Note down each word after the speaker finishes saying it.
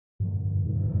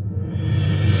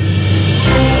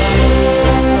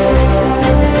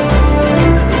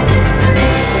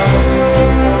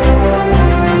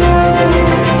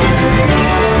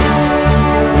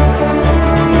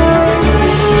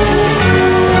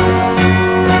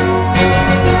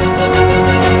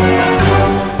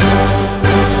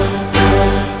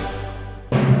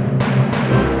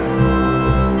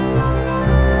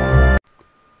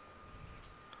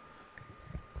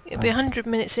100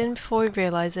 minutes in before we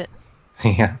realise it.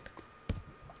 Yeah.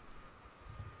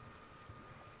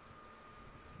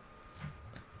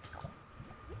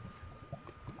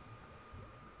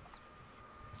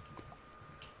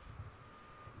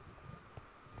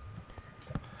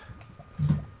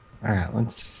 Alright,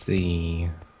 let's see.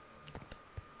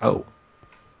 Oh.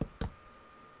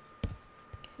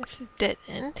 It's a dead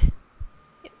end.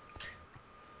 Yep.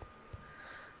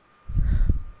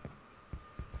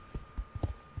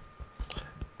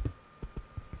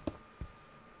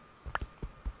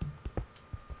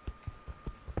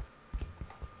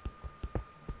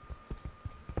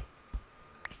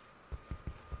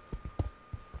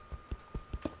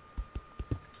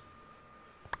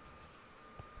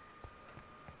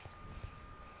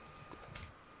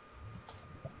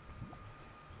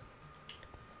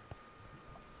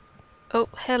 Oh,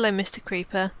 hello, Mr.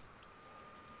 Creeper.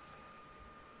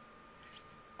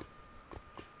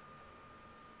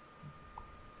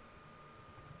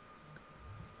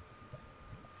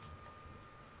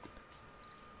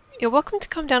 You're welcome to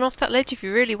come down off that ledge if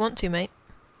you really want to, mate.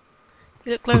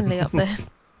 You look lonely up there.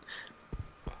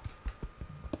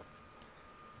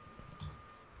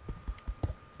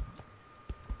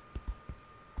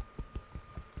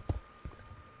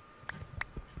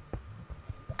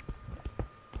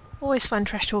 Always fun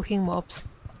trash-talking mobs.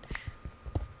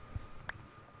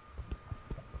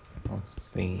 Let's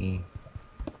see.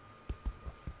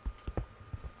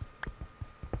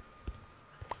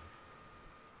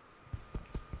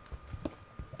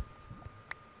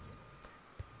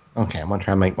 Okay, I'm gonna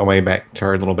try to make my way back to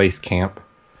our little base camp.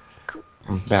 Cool.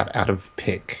 I'm about out of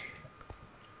pick.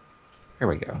 There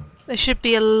we go. There should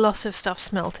be a lot of stuff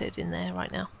smelted in there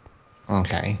right now.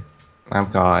 Okay.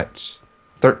 I've got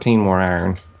 13 more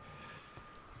iron.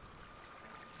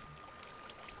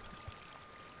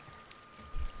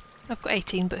 I've got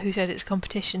 18, but who said it's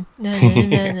competition? No, no,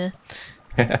 no, no,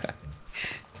 no.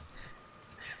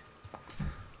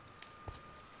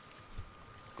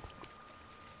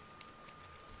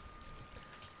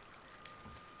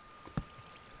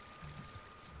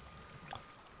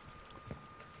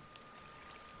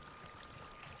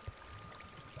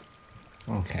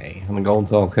 Okay, and the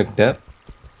gold's all cooked up.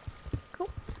 Cool.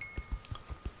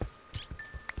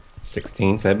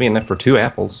 16, so that'd be enough for 2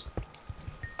 apples.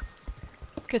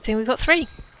 Good thing we got 3.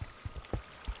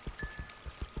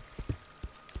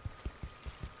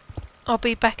 I'll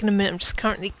be back in a minute. I'm just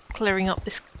currently clearing up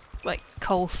this, like,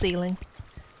 coal ceiling.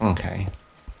 Okay.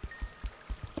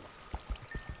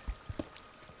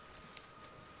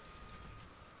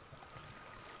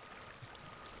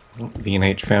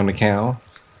 B&H found a cow.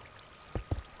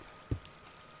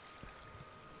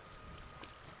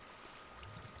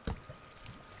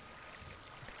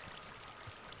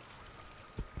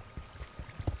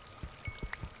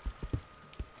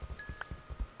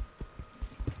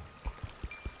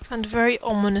 Found a very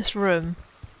ominous room.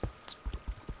 It's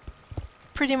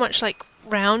pretty much like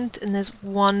round, and there's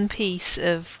one piece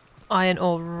of iron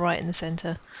ore right in the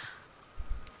centre.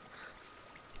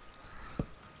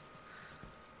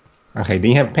 Okay, do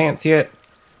you have pants yet?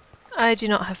 I do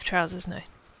not have trousers, no.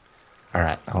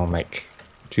 Alright, I'll make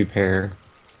 2 pair.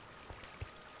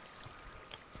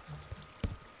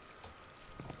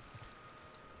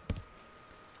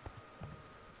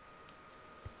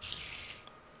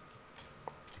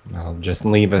 That'll just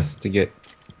leave us to get,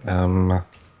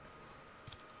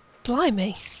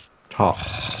 Blimey.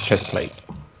 tops, chest plate.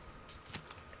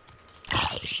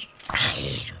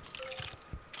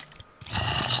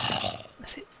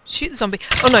 That's it. Shoot the zombie.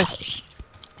 Oh no!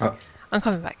 Oh, I'm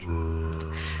coming back.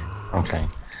 okay.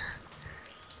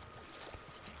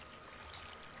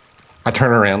 I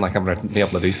turn around like I'm going to be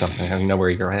able to do something. I don't even know where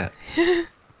you're at.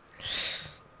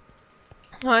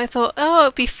 I thought, oh,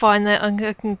 it'll be fine that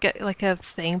I can get like a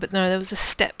thing, but no, there was a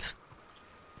step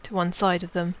to one side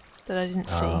of them that I didn't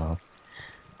see.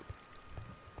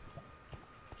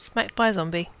 Smacked by a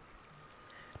zombie.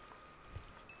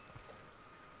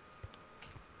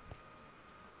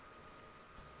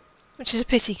 Which is a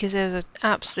pity because there was an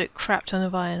absolute crap ton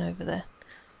of iron over there.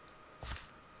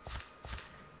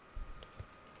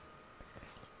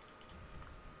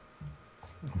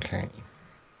 Okay.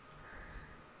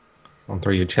 I'll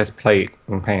throw you chest plate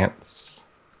and pants.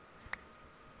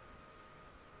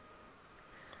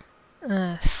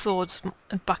 Swords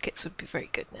and buckets would be very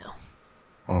good now.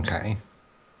 Okay.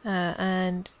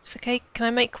 And it's okay, can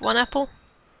I make 1 apple?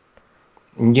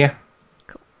 Yeah.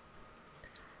 Cool.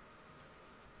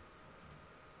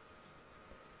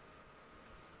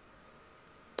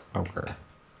 Over.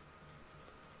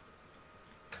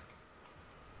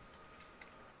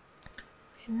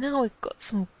 And now we've got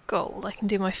some gold, I can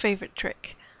do my favourite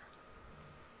trick.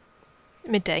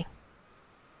 midday.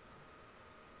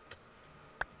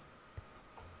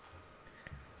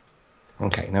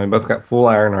 Okay, now we both got full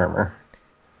iron armor.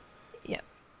 Yep.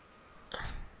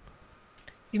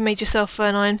 You made yourself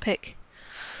an iron pick.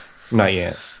 Not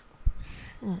yet.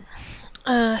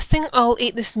 I think I'll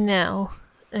eat this now.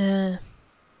 And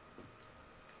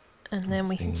then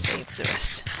we can save the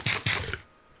rest.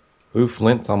 Ooh,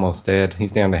 Flint's almost dead.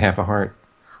 He's down to half a heart.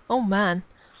 Oh man.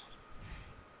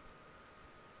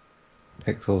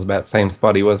 Pixel's about the same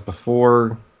spot he was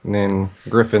before. And then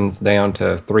Griffin's down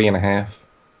to 3.5.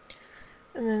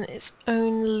 And then it's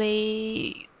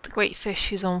only the great fish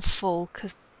who's on full,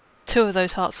 because 2 of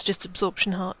those hearts are just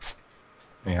absorption hearts.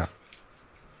 Yeah.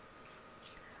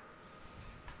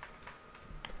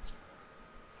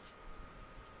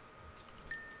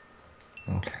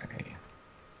 Okay.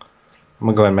 I'm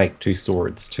gonna go ahead and make 2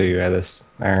 swords too out of this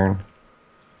iron.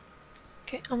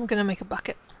 Okay, I'm gonna make a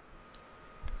bucket.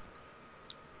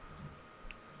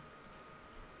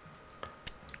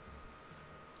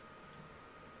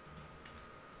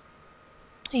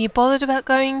 Are you bothered about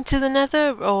going to the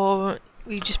nether, or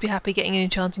will you just be happy getting an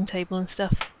enchanting table and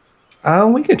stuff?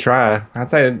 We could try. I'd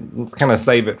say let's kind of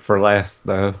save it for last,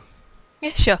 though.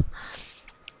 Yeah, sure.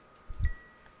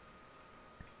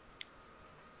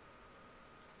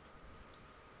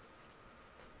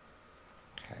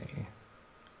 Okay.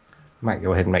 Might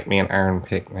go ahead and make me an iron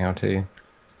pick now, too.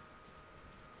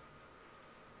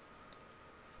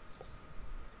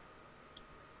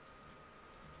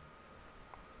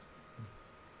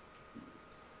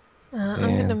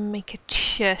 I'm gonna make a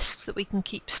chest that we can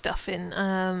keep stuff in,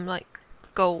 like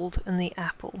gold and the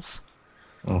apples.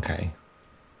 Okay.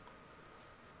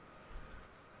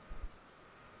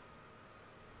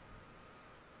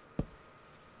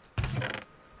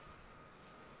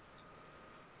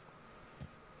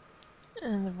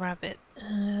 And the rabbit,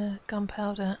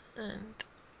 gunpowder, and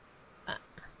that.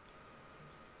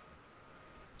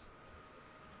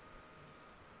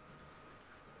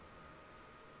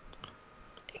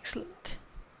 Excellent.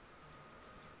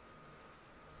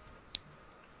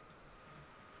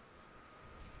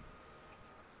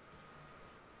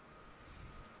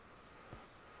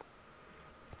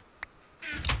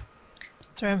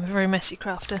 Sorry, I'm a very messy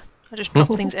crafter. I just drop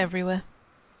things everywhere.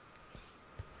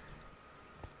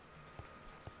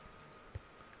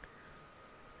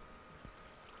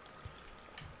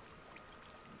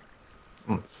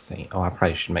 Let's see. Oh, I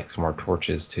probably should make some more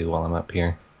torches, too, while I'm up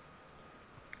here.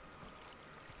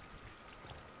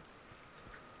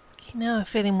 Okay, now I'm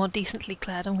feeling more decently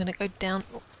clad. I'm gonna go down.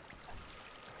 Oh.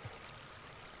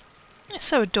 It's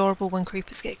so adorable when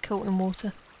creepers get caught in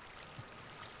water.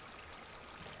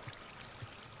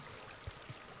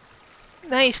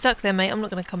 Now you're stuck there, mate. I'm not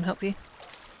going to come and help you.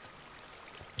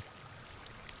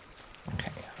 Okay.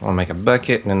 I'm going to make a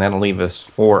bucket, and then that'll leave us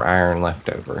 4 iron left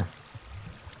over.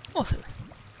 Awesome.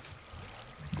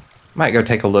 Might go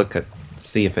take a look at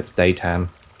see if it's daytime.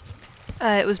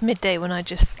 It was midday when I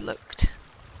just looked.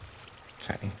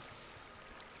 Okay.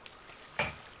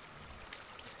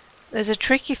 There's a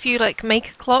trick if you like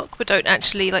make a clock but don't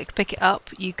actually like pick it up,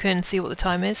 you can see what the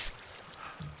time is.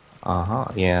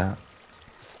 Uh-huh, yeah.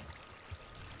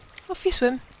 Off you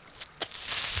swim.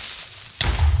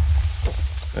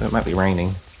 It might be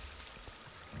raining.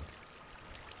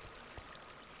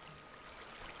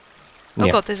 Oh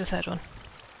Yeah. god, there's a third one.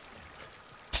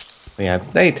 Yeah, it's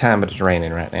daytime, but it's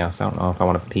raining right now, so I don't know if I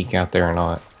want to peek out there or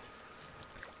not.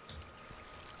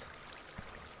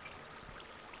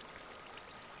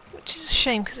 Which is a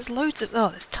shame because there's loads of... oh,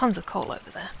 there's tons of coal over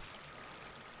there.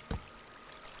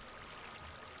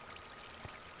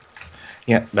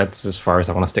 Yeah, that's as far as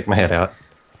I want to stick my head out.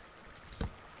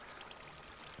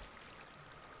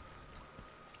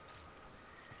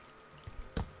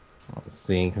 Let's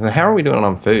see, because how are we doing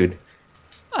on food?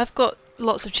 I've got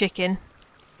lots of chicken.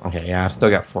 Okay, yeah, I've still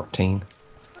got 14.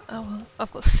 Oh, well,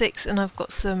 I've got 6 and I've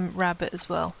got some rabbit as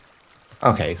well.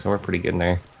 Okay, so we're pretty good in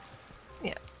there.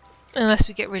 Yeah. Unless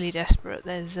we get really desperate,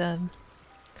 there's I've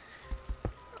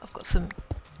got some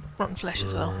rotten flesh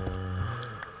as well.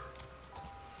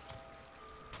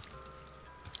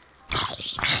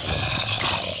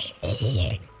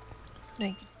 No,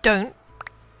 you don't.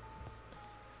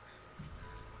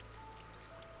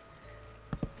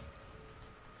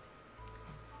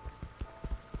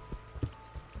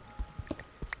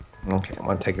 Okay, I'm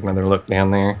going to take another look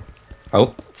down there.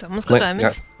 Oh, Someone's got Flint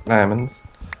diamonds. got diamonds.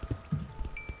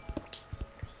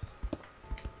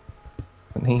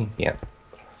 Wasn't he? Yeah.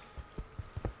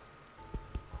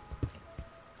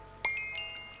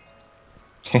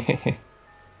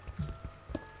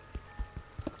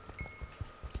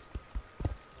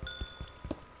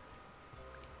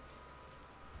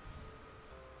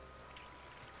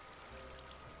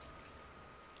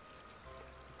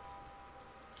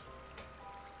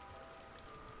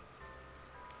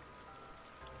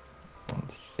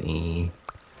 see.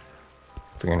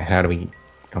 Figuring out how do we...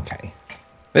 Okay.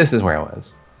 This is where I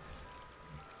was.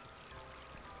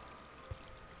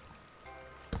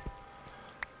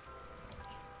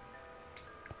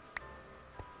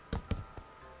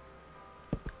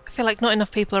 I feel like not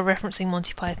enough people are referencing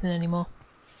Monty Python anymore.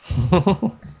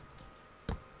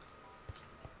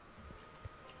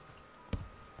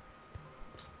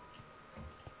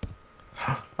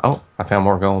 Oh, I found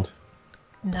more gold.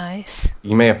 Nice.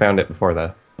 You may have found it before,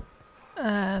 though.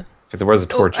 Because there was a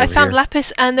torch I over found here.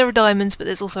 lapis and there are diamonds, but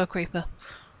there's also a creeper.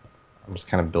 I'm just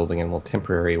kind of building a little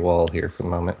temporary wall here for the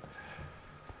moment.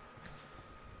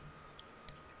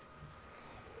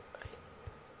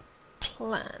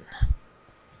 Plan.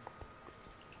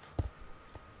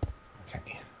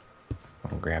 Okay.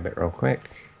 I'll grab it real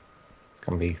quick. It's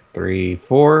going to be 3,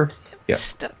 4. Yep.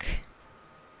 Stuck.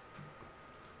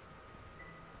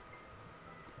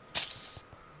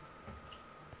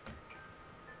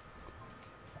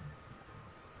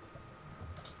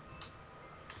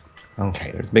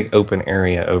 Okay, there's a big open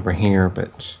area over here,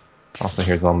 but also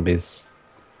here's zombies.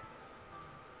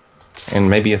 And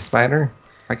maybe a spider?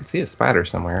 I can see a spider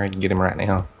somewhere. I can get him right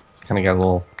now. Kind of got a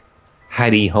little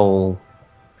hidey hole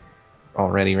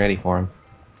already ready for him.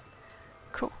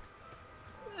 Cool.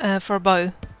 For a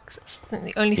bow. 'Cause that's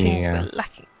the only thing Yeah. we're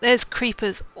lacking. There's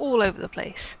creepers all over the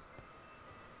place.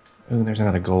 Ooh, there's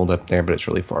another gold up there, but it's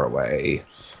really far away.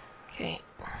 Okay.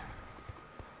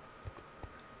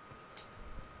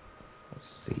 Let's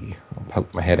see. I'll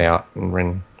poke my head out and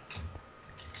run.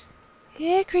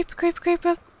 Yeah, creeper, creeper,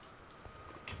 creeper.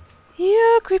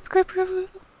 Yeah, creeper, creeper, creeper.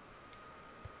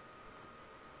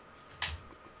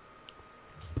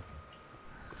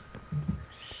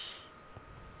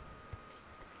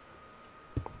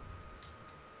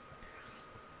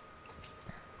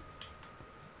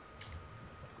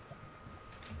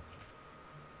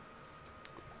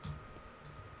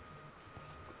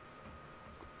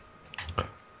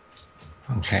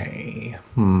 Okay.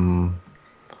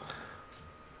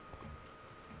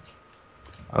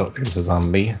 Oh, there's a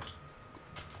zombie.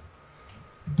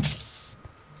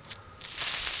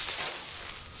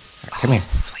 Come here.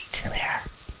 Sweet. Come here.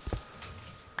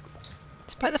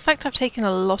 Despite the fact I've taken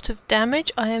a lot of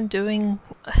damage, I am doing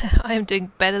I am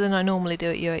doing better than I normally do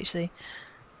at UHC.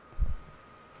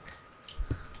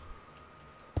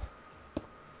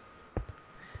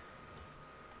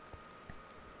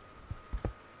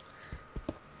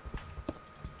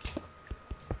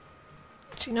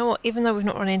 Do you know what? Even though we've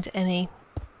not run into any,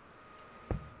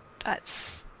 I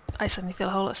suddenly feel a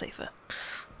whole lot safer.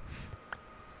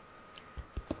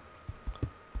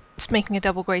 Just making a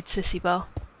double grade sissy bar.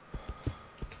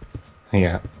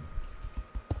 Yeah.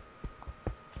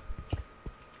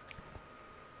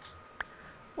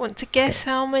 Want to guess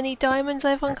how many diamonds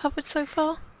I've uncovered so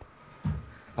far?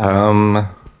 How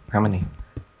many?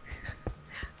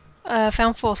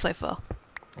 Found 4 so far.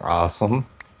 Awesome.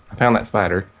 I found that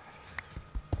spider.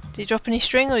 Did you drop any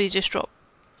string or did you just drop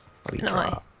What do you an eye?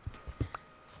 drop?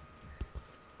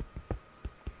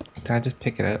 Did I just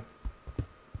pick it up?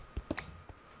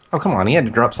 Oh, come on. He had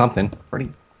to drop something. Where'd he...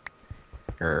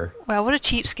 Wow, what a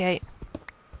cheapskate.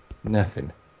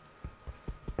 Nothing.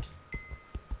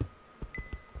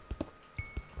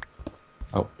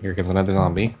 Oh, here comes another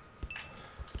zombie.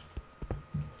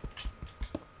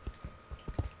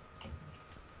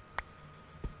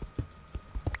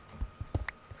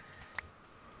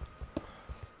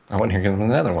 Oh, and here comes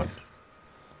another one.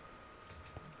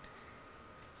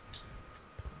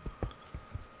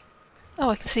 Oh,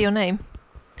 I can see your name.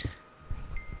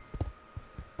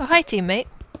 Oh, hi teammate.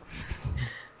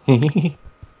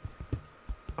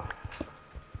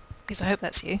 Because I hope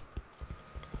that's you.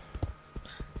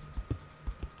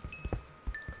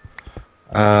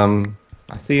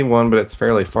 I see one, but it's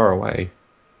fairly far away.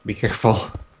 Be careful.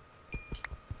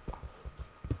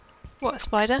 What, a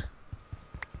spider?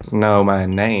 No, my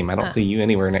name. I don't Ah. see you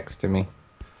anywhere next to me.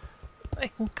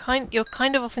 You're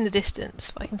kind of off in the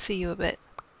distance, but I can see you a bit.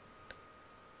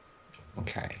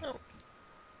 Okay. Oh.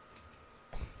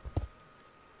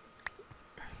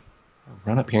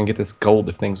 Run up here and get this gold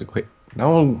if things would quit.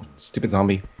 No, stupid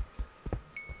zombie.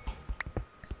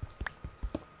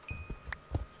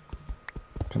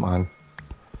 Come on.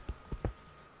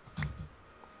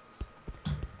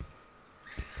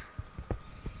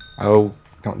 Oh,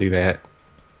 don't do that.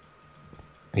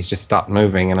 He's just stopped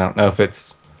moving, and I don't know if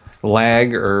it's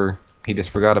lag or he just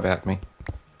forgot about me.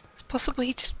 It's possible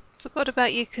he just forgot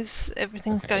about you because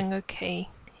everything's going okay.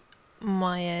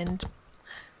 My end.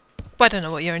 But I don't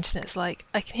know what your internet's like.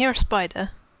 I can hear a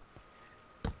spider.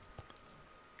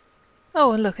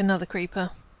 Oh, and look, another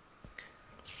creeper.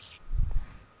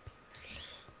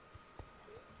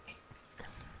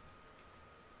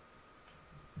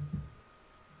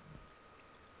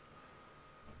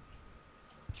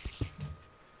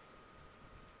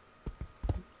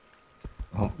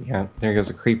 Oh, yeah, there goes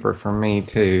a creeper for me,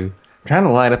 too. I'm trying to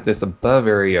light up this above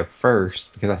area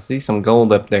first, because I see some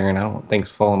gold up there, and I don't think it's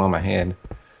falling on my head.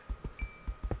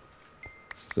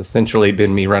 It's essentially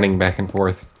been me running back and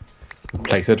forth.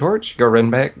 Place a torch, go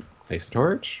run back, place a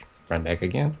torch, run back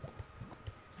again.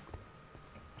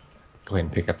 Go ahead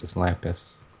and pick up this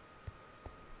lapis.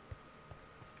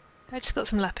 I just got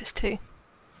some lapis too.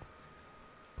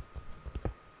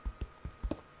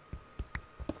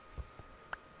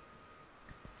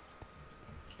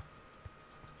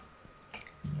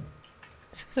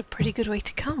 This was a pretty good way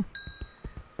to come.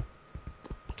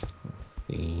 Let's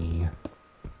see.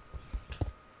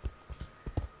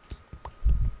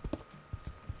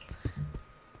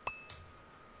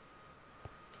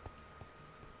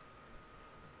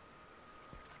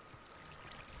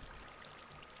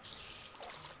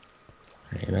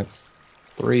 Okay, that's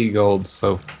 3 gold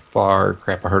so far.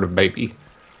 Crap, I heard a baby.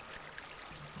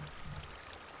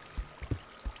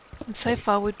 And so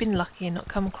far we've been lucky and not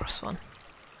come across one.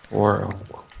 Or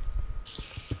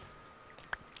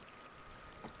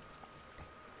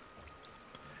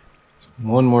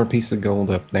one more piece of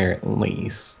gold up there at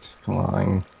least. Come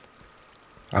on.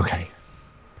 Okay.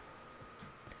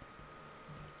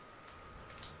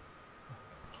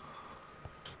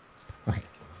 Okay.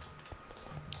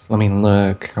 Let me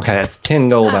look. Okay, that's 10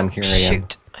 gold I'm carrying.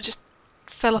 Shoot. I just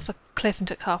fell off a cliff and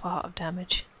took half a heart of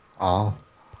damage. Aw.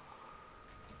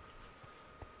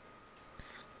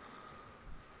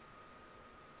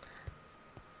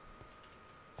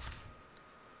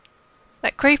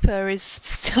 That creeper is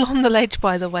still on the ledge,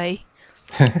 by the way.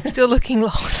 Still looking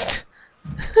lost.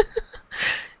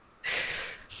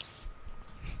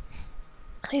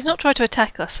 He's not tried to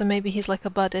attack us, so maybe he's like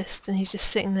a Buddhist and he's just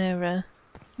sitting there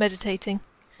meditating.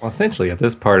 Well, essentially, at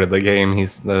this part of the game,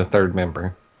 he's the 3rd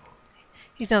member.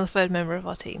 He's now the 3rd member of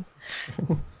our team.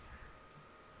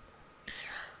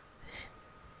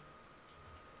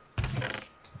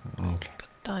 Okay. Put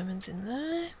diamonds in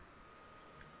there.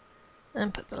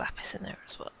 And put the lapis in there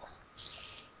as well.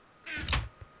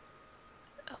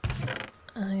 Oh,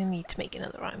 I need to make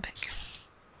another iron pick.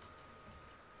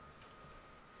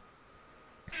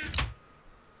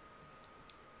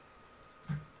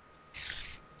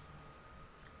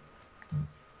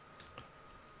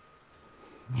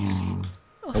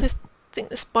 Also, I think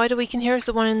the spider we can hear is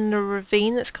the one in the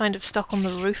ravine that's kind of stuck on the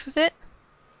roof of it.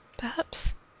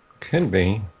 Perhaps? Could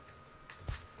be.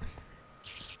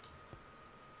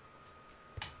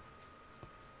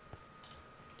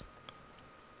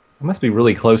 I must be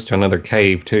really close to another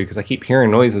cave, too, because I keep hearing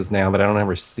noises now, but I don't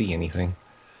ever see anything.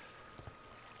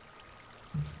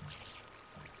 I'm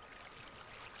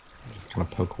just kind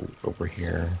of poke over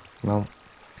here. No.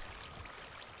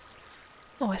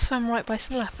 Oh, I swam right by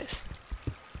some lapis.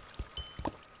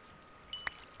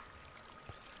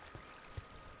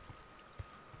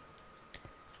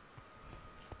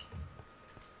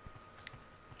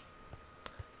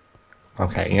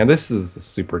 Okay, yeah, this is a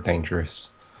super dangerous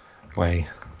way.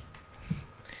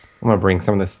 I'm gonna bring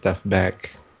some of this stuff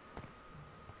back.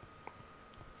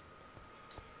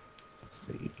 Let's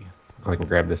see. Go ahead and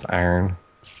grab this iron.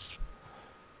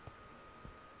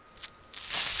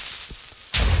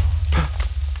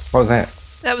 What was that?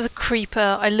 That was a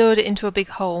creeper. I lured it into a big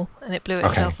hole and it blew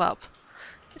itself up.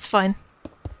 It's fine.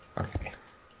 Okay.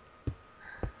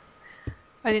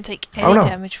 I didn't take any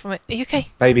damage from it. Are you okay?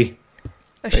 Baby.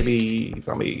 Oh, Baby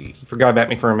zombie. You forgot about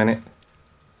me for a minute.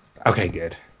 Okay,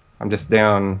 good. I'm just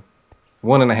down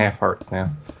 1.5 hearts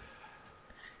now.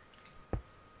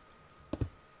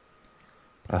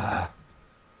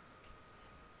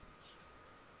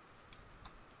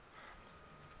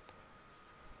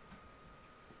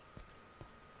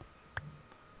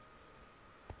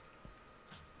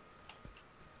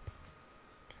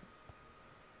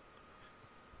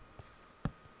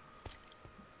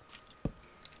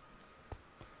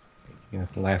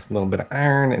 This last little bit of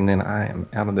iron, and then I am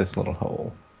out of this little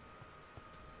hole.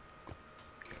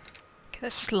 Okay,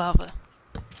 that's just lava.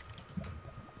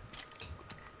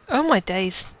 Oh my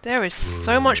days. There is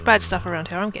so much bad stuff around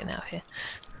here. I'm getting out of here.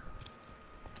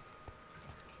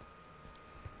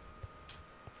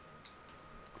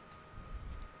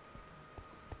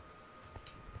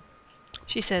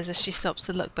 She says as she stops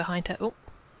to look behind her. Oh.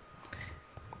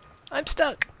 I'm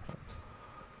stuck.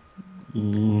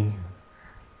 Yeah.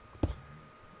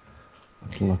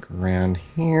 Let's look around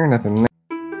here. Nothing there.